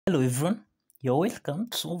Hello everyone, you're welcome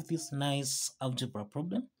to solve this nice algebra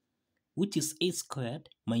problem, which is a squared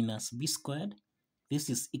minus b squared. This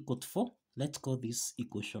is equal to 4. Let's call this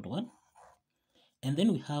equation 1. And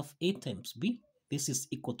then we have a times b. This is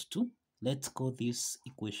equal to 2. Let's call this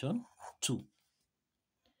equation 2.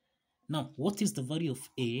 Now, what is the value of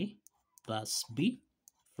a plus b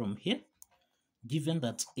from here? Given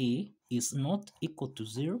that a is not equal to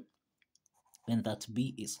 0 and that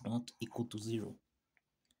b is not equal to 0.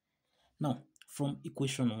 Now, from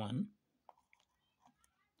equation 1,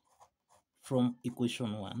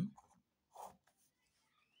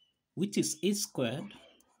 which is a squared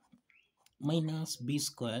minus b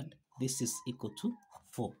squared, this is equal to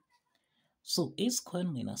 4. So a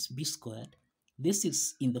squared minus b squared, this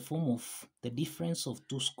is in the form of the difference of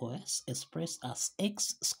two squares expressed as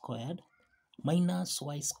x squared minus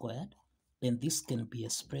y squared, and this can be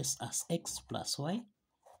expressed as x plus y,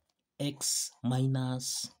 x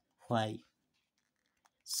minus y.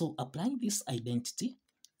 So applying this identity,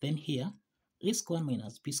 then here a squared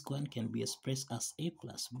minus b squared can be expressed as a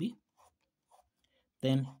plus b,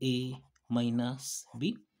 then a minus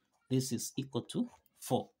b. This is equal to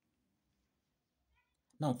 4.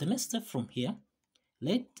 Now the next step from here,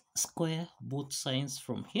 let's square both sides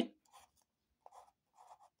from here,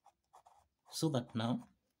 so that now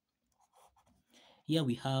here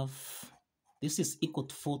we have, this is equal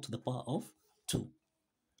to 4 to the power of 2.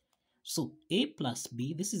 So a plus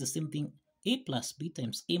b, this is the same thing, a plus b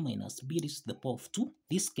times a minus b raised to the power of 2.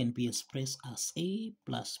 This can be expressed as a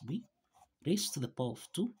plus b raised to the power of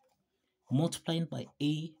 2 multiplied by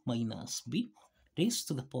a minus b raised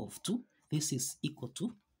to the power of 2. This is equal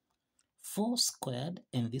to 4 squared,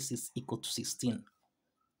 and this is equal to 16.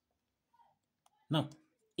 Now,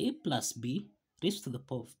 a plus b raised to the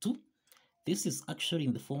power of 2, this is actually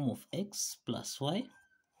in the form of x plus y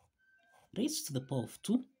raised to the power of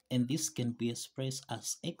 2, and this can be expressed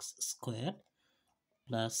as x squared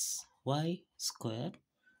plus y squared,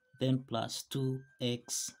 then plus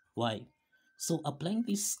 2xy. So applying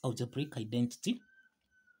this algebraic identity,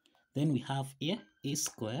 then we have here a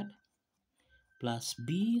squared plus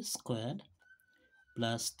b squared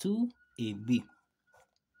plus 2ab.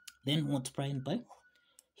 Then multiplying by,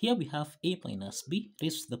 here we have a minus b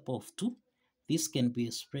raised to the power of 2. This can be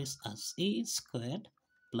expressed as a squared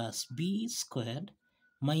plus b squared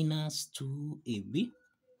minus 2ab.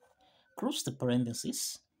 Cross the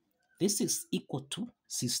parentheses. This is equal to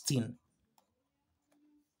 16.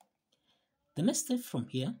 The next step from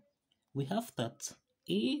here, we have that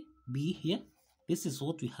a, b here, this is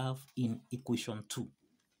what we have in equation 2.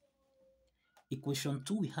 Equation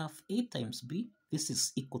 2, we have a times b, this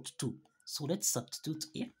is equal to 2. So let's substitute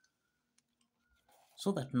here,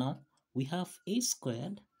 so that now we have a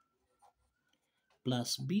squared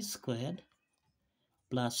plus b squared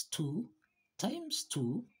plus 2 times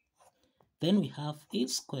 2. Then we have a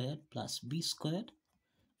squared plus b squared,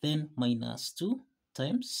 then minus 2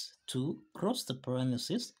 times 2, cross the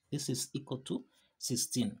parentheses, this is equal to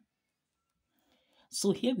 16.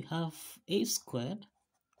 So here we have a squared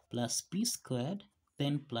plus b squared,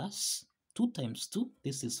 then plus 2 times 2,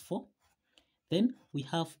 this is 4. Then we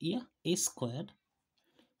have here a squared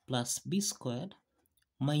plus b squared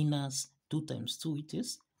minus 2 times 2, which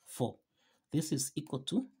is 4. This is equal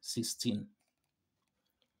to 16.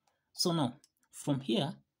 So now, from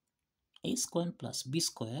here, a squared plus b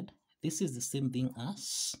squared, this is the same thing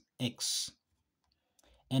as x.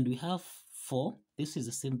 And we have 4, this is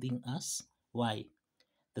the same thing as y.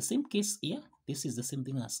 The same case here, this is the same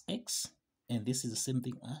thing as x, and this is the same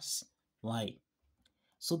thing as y.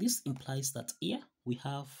 So this implies that here we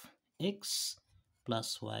have x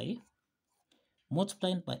plus y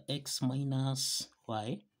multiplied by x minus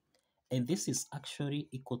y, and this is actually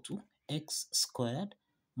equal to x squared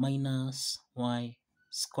minus y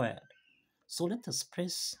squared. So let us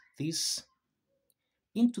press this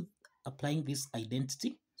into applying this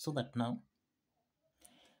identity, so that now,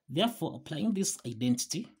 therefore applying this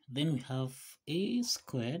identity, then we have a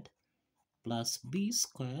squared plus b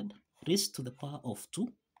squared raised to the power of 2,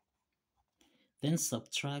 then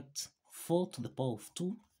subtract 4 to the power of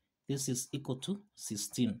 2, this is equal to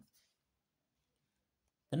 16.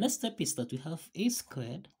 The next step is that we have a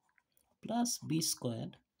squared plus b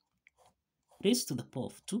squared raised to the power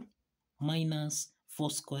of 2 minus 4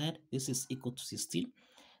 squared, this is equal to 16.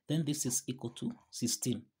 Then this is equal to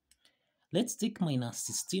 16. Let's take minus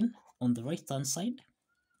 16 on the right hand side,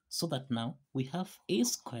 so that now we have a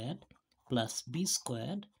squared plus b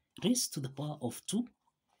squared raised to the power of 2.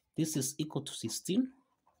 This is equal to 16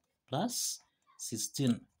 plus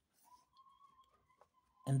 16.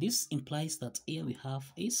 And this implies that here we have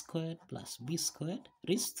a squared plus b squared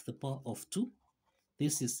raised to the power of 2.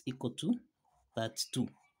 This is equal to that 2.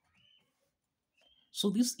 So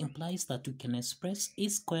this implies that we can express a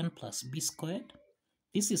squared plus b squared.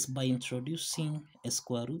 This is by introducing a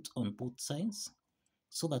square root on both sides,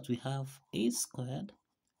 so that we have a squared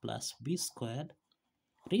plus b squared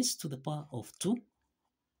raised to the power of 2.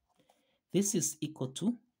 This is equal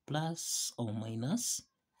to plus or minus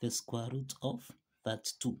the square root of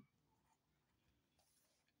that 2.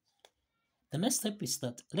 The next step is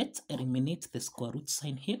that let's eliminate the square root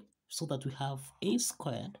sign here, so that we have a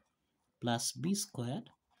squared plus b squared.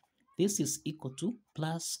 This is equal to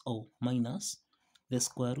plus or minus the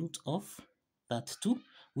square root of that 2,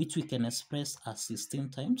 which we can express as 16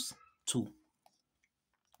 times 2.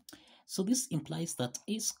 So this implies that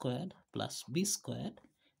a squared plus b squared,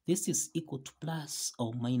 this is equal to plus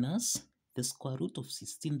or minus the square root of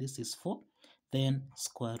 16, this is 4, then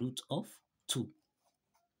square root of 2.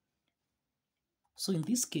 So in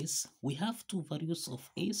this case, we have two values of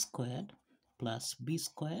a squared plus b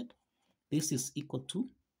squared. This is equal to,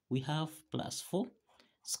 we have plus 4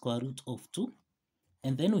 square root of 2.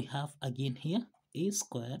 And then we have again here a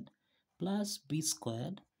squared plus b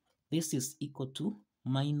squared. This is equal to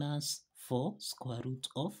minus 4 square root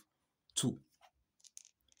of 2.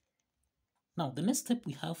 Now the next step,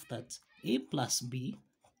 we have that a plus b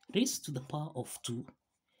raised to the power of 2.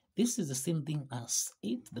 This is the same thing as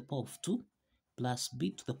a to the power of 2 plus b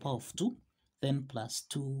to the power of 2, then plus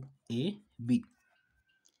 2ab.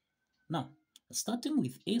 Now, starting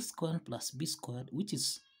with a squared plus b squared, which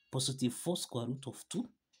is positive 4 square root of 2,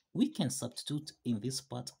 we can substitute in this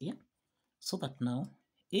part here, so that now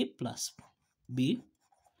a plus b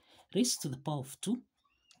raised to the power of 2,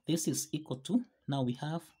 this is equal to, now we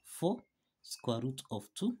have 4 square root of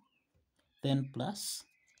 2, then plus,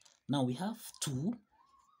 now we have 2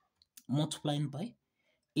 multiplying by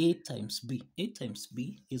a times b. A times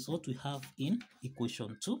b is what we have in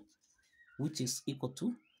equation 2, which is equal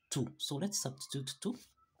to 2. So let's substitute 2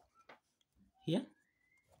 here,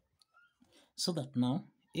 so that now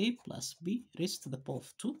a plus b raised to the power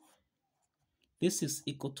of 2, this is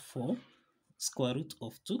equal to 4 square root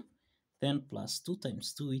of 2, then plus 2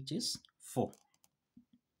 times 2, which is 4.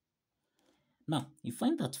 Now, you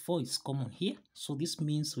find that 4 is common here, so this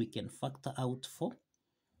means we can factor out 4.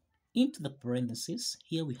 Into the parentheses,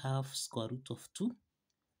 here we have square root of 2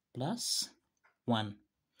 plus 1.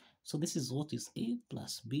 So this is what is a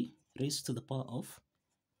plus b raised to the power of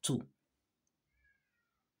 2.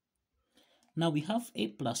 Now we have a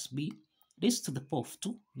plus b raised to the power of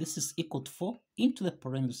 2. This is equal to 4 into the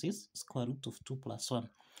parentheses, square root of 2 plus 1.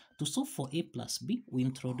 To solve for a plus b, we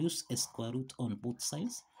introduce a square root on both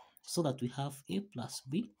sides, so that we have a plus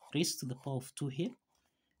b raised to the power of 2 here.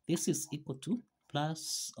 This is equal to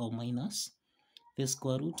plus or minus the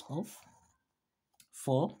square root of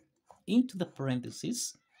 4 into the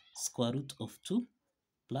parentheses, square root of 2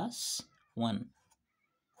 plus 1.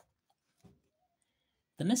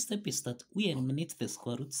 The next step is that we eliminate the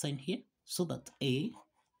square root sign here, so that a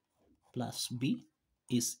plus b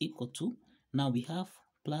is equal to, now we have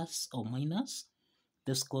plus or minus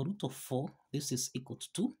the square root of 4, this is equal to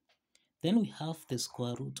 2. Then we have the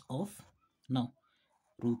square root of, now,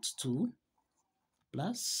 root 2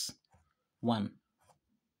 plus 1.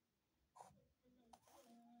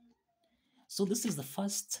 So this is the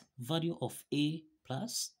first value of a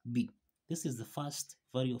plus b. This is the first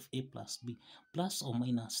value of a plus b, plus or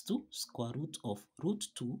minus 2 square root of root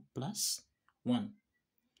 2 plus 1.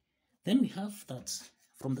 Then we have that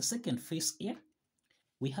from the second phase here,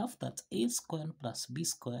 we have that a squared plus b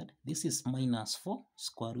squared, this is minus 4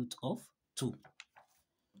 square root of 2.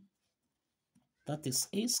 That is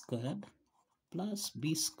a squared plus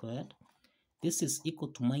b squared, this is equal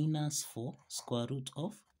to minus 4 square root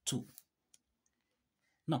of 2.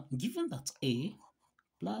 Now, given that a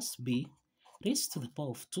plus b raised to the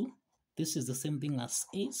power of 2, this is the same thing as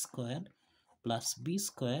a squared plus b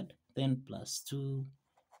squared, then plus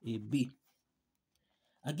 2ab.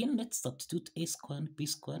 Again, let's substitute a squared b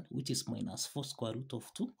squared, which is minus 4 square root of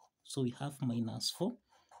 2. So we have minus 4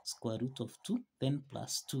 square root of 2, then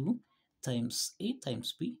plus 2 times a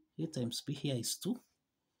times b. A times b here is 2.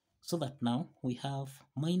 So that now we have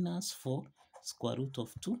minus 4 square root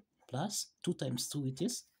of 2 plus 2 times 2, which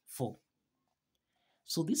is 4.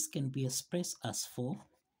 So this can be expressed as 4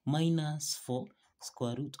 minus 4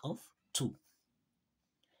 square root of 2.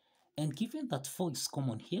 And given that 4 is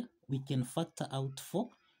common here, we can factor out 4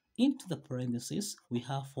 into the parentheses. We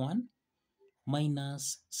have 1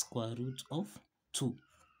 minus square root of 2.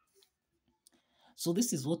 So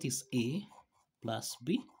this is what is a plus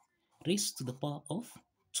b raised to the power of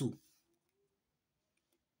 2.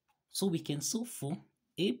 So we can solve for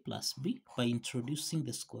a plus b by introducing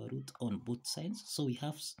the square root on both sides. So we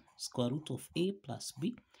have square root of a plus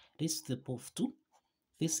b raised to the power of 2.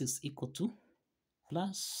 This is equal to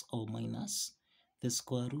plus or minus the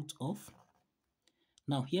square root of,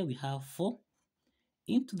 now here we have 4,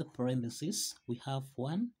 into the parentheses we have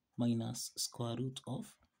 1 minus square root of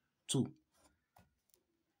 2.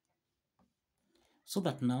 So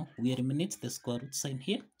that now we eliminate the square root sign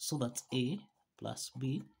here, so that a plus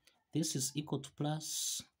b, this is equal to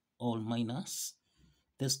plus or minus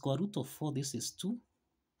the square root of 4, this is 2.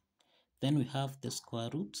 Then we have the square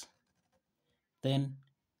root, then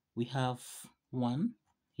we have 1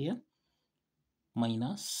 here,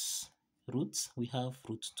 minus roots, we have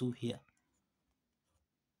root 2 here.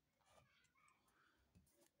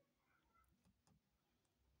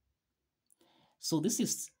 So this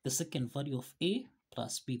is the second value of a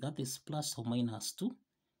plus b, that is plus or minus 2,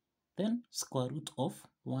 then square root of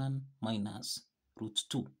 1 minus root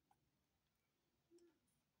 2.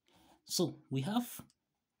 So we have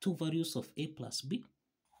two values of a plus b,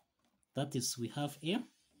 that is we have here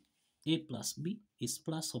a plus b is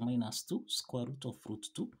plus or minus 2 square root of root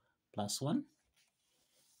 2 plus 1,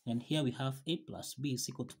 and here we have a plus b is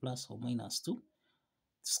equal to plus or minus 2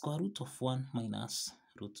 square root of 1 minus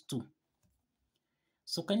root 2.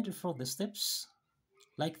 So kindly follow the steps,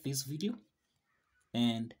 like this video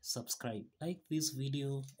and subscribe. Like this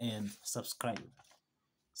video and subscribe.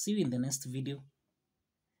 See you in the next video.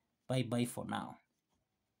 Bye bye for now.